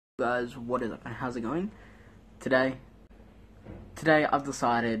Guys, what is it? How's it going? Today I've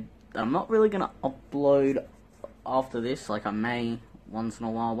decided that I'm not really gonna upload after this. Like, I may once in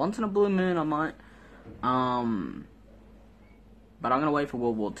a while, once in a blue moon I might. But I'm gonna wait for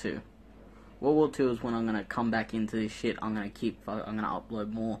World War II. World War II is when I'm gonna come back into this shit. I'm gonna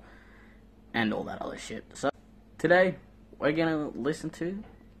upload more and all that other shit. So today we're gonna listen to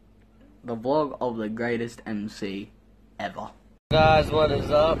the vlog of the greatest MC ever. Guys, what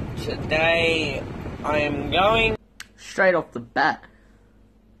is up? Today I am going straight off the bat,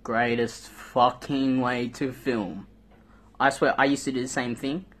 greatest fucking way to film. I swear I used to do the same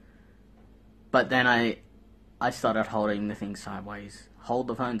thing, but then I started holding the thing sideways. Hold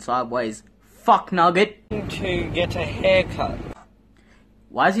the phone sideways. Fuck nugget. To get a haircut.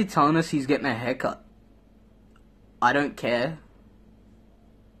 Why is he telling us he's getting a haircut? I don't care.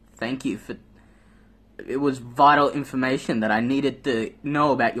 Thank you for... It was vital information that I needed to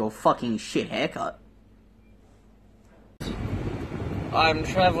know about your fucking shit haircut. I'm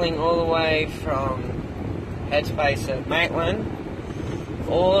travelling all the way from Headspace at Maitland,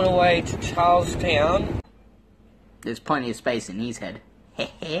 all the way to Charlestown. There's plenty of space in his head. To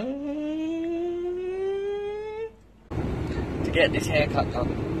get this haircut done.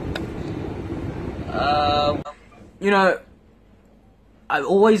 You know, I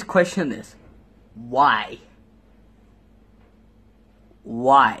always question this. Why?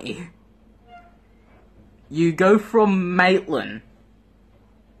 Why? You go from Maitland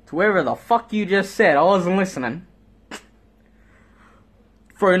to wherever the fuck you just said, I wasn't listening,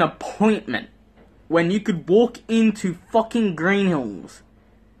 for an appointment when you could walk into fucking Green Hills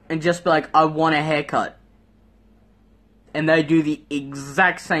and just be like, I want a haircut. And they do the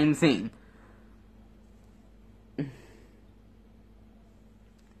exact same thing.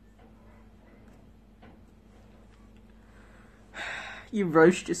 You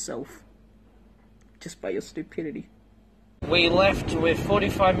roast yourself just by your stupidity. We left with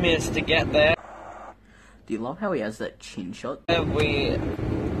 45 minutes to get there. Do you love how he has that chin shot? What are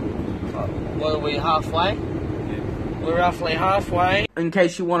we, halfway? Yeah. We're roughly halfway. In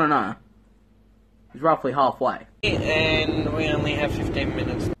case you want to know, he's roughly halfway. And we only have 15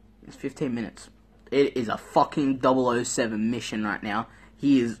 minutes. It's 15 minutes. It is a fucking 007 mission right now.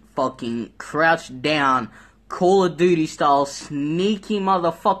 He is fucking crouched down, Call of Duty style, sneaky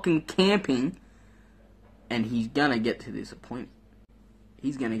motherfucking camping, and he's gonna get to this appointment.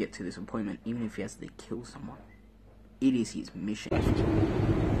 He's gonna get to this appointment even if he has to kill someone. It is his mission.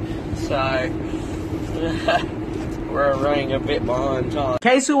 So, we're running a bit behind time. In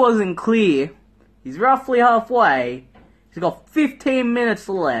case it wasn't clear, he's roughly halfway. He's got 15 minutes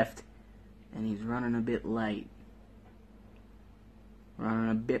left, and he's running a bit late. Running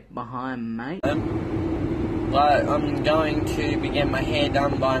a bit behind, mate. But I'm going to be getting my hair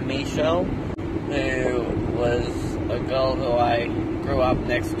done by Michelle, who was a girl who I grew up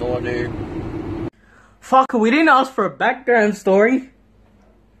next door to. Fucker, we didn't ask for a background story.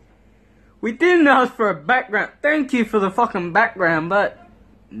 We didn't ask for a background. Thank you for the fucking background, but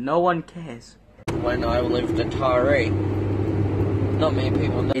no one cares. When I lived in Taree, not many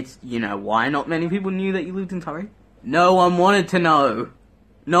people know. It's, you know why not many people knew that you lived in Taree? No one wanted to know.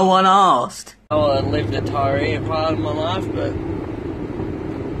 No one asked. Oh, I lived in Taree a part of my life, but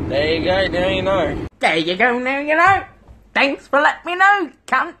there you go, now you know. There you go, now you know. Thanks for letting me know,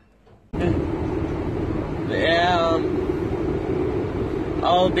 cunt. Yeah,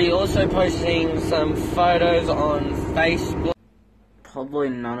 I'll be also posting some photos on Facebook. Probably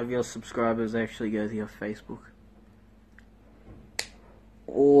none of your subscribers actually go to your Facebook.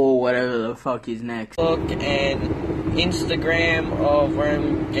 Or whatever the fuck is next. And Instagram of where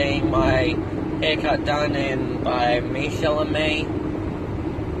I'm getting my haircut done and by Michelle and me.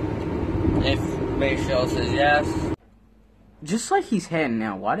 If Michelle says yes. Just like his hair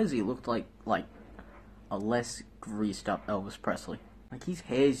now, why does he look like a less greased up Elvis Presley? Like, his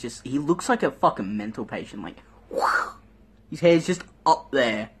hair is just, he looks like a fucking mental patient, like, whoosh. His hair is just up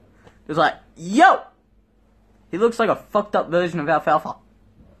there. It's like, yo! He looks like a fucked up version of Alfalfa.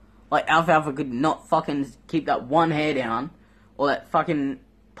 Like, Alfalfa could not fucking keep that one hair down, or that fucking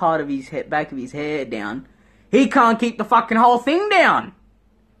part of his head, back of his hair down. He can't keep the fucking whole thing down!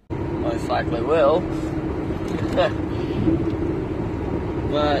 Most likely will.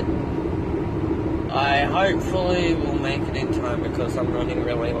 But I hopefully will make it in time because I'm running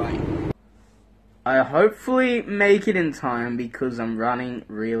really late. I hopefully make it in time because I'm running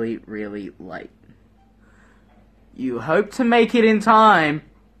really, really late. You hope to make it in time,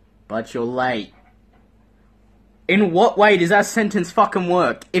 but you're late. In what way does that sentence fucking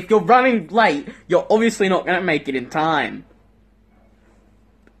work? If you're running late, you're obviously not gonna make it in time.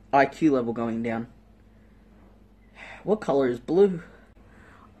 IQ level going down. What color is blue?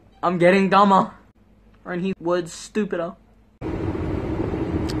 I'm getting dumber. And his words stupider. But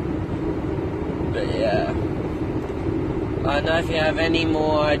yeah. I don't know if you have any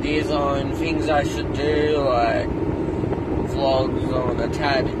more ideas on things I should do, like vlogs on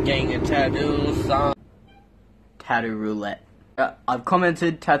getting a tattoo or something. Tattoo roulette. I've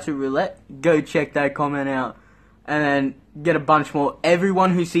commented tattoo roulette. Go check that comment out. And then get a bunch more.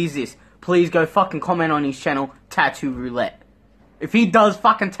 Everyone who sees this, please go fucking comment on his channel, tattoo roulette. If he does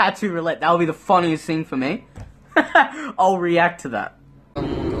fucking tattoo roulette, that'll be the funniest thing for me. I'll react to that. Or, I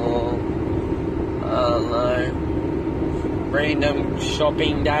don't know, random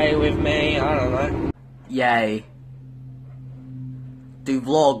shopping day with me, I don't know. Yay. Do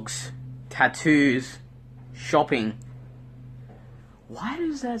vlogs, tattoos, shopping. Why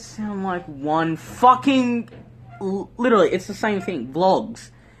does that sound like one fucking... Literally, it's the same thing. Vlogs.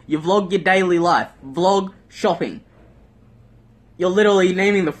 You vlog your daily life. Vlog, shopping. You're literally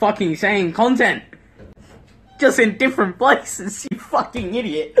naming the fucking same content. Just in different places, you fucking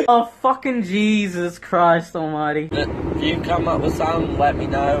idiot. Oh, fucking Jesus Christ almighty. If you come up with something, let me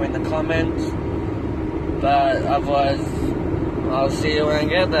know in the comments. But otherwise, I'll see you when I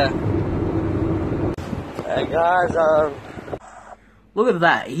get there. Hey guys, Look at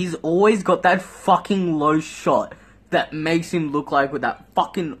that. He's always got that fucking low shot that makes him look like with that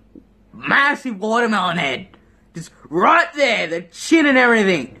fucking massive watermelon head. Just right there, the chin and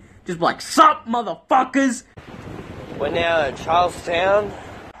everything. Just like, sup, motherfuckers. we're now at Charlestown.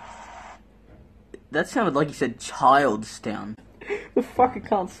 That sounded like he said Childstown. The fucker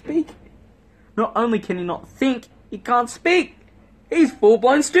can't speak. Not only can he not think, he can't speak. He's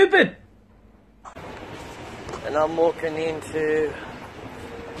full-blown stupid. And I'm walking into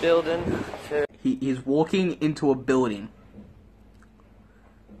building to... He is walking into a building.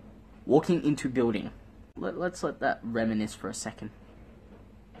 Walking into building. Let's let that reminisce for a second.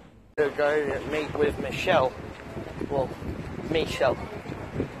 to go meet with Michelle. Well, Michelle.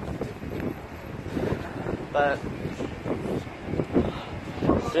 But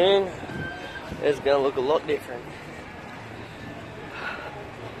soon it's going to look a lot different.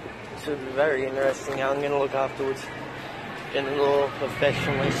 This will be very interesting how I'm going to look afterwards. Getting all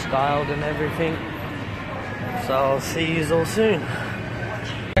professionally styled and everything. So I'll see you all soon.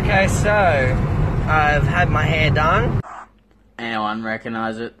 Okay, so I've had my hair done. Anyone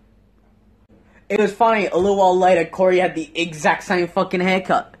recognize it? It was funny, a little while later, Corey had the exact same fucking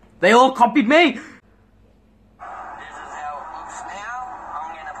haircut. They all copied me! This is how it looks now.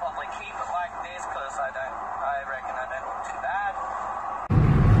 I'm gonna probably keep it like this because I reckon I don't look too bad.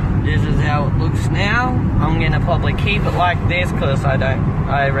 This is how it looks now. I'm gonna probably keep it like this because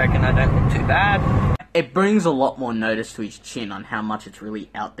I reckon I don't look too bad. It brings a lot more notice to his chin on how much it's really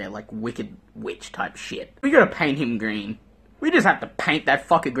out there, like Wicked Witch type shit. We gotta paint him green. We just have to paint that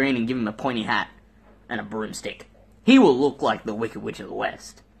fucker green and give him a pointy hat and a broomstick. He will look like the Wicked Witch of the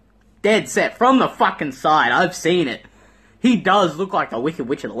West. Dead set, from the fucking side, I've seen it. He does look like the Wicked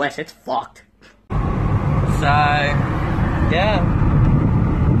Witch of the West, it's fucked. So, yeah.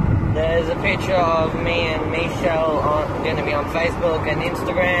 There's a picture of me and Michelle gonna be on Facebook and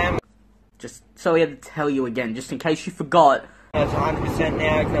Instagram. Just so we had to tell you again, just in case you forgot. It's 100%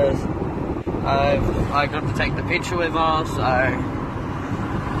 now because I got to take the picture with her, so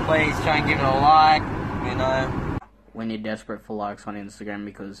please try and give it a like, you know. When you're desperate for likes on Instagram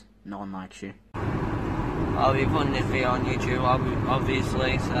because no one likes you. I'll be putting this video on YouTube,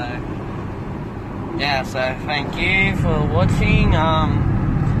 obviously, so yeah, so thank you for watching.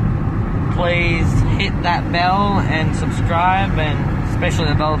 Please hit that bell and subscribe, and especially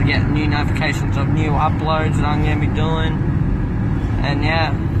the bell to get new notifications of new uploads that I'm going to be doing. And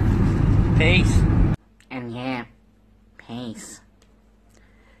yeah, peace. And yeah, peace.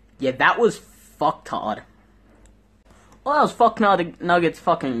 Yeah, that was fucktard. Well, that was fuck Nuggets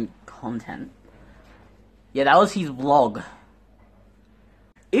fucking content. Yeah, that was his vlog.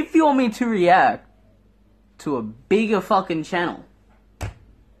 If you want me to react to a bigger fucking channel,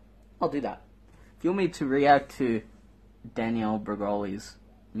 I'll do that. If you want me to react to Danielle Bregoli's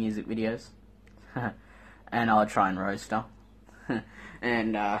music videos, and I'll try and roast her,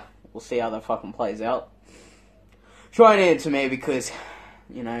 and we'll see how that fucking plays out. Try and answer me because,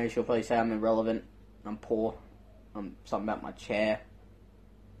 you know, she'll probably say I'm irrelevant, I'm poor, I'm something about my chair,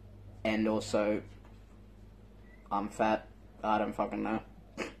 and also I'm fat. I don't fucking know.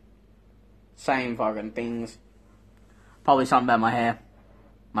 Same fucking things. Probably something about my hair,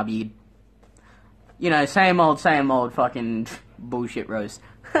 my beard. You know, same old fucking bullshit roast.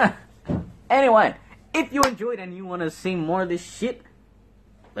 Anyway, if you enjoyed and you want to see more of this shit,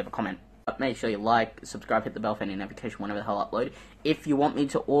 leave a comment. But make sure you like, subscribe, hit the bell for any notification whenever the hell I upload. If you want me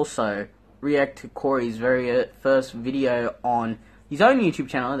to also react to Corey's very first video on his own YouTube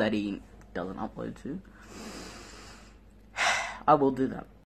channel that he doesn't upload to, I will do that.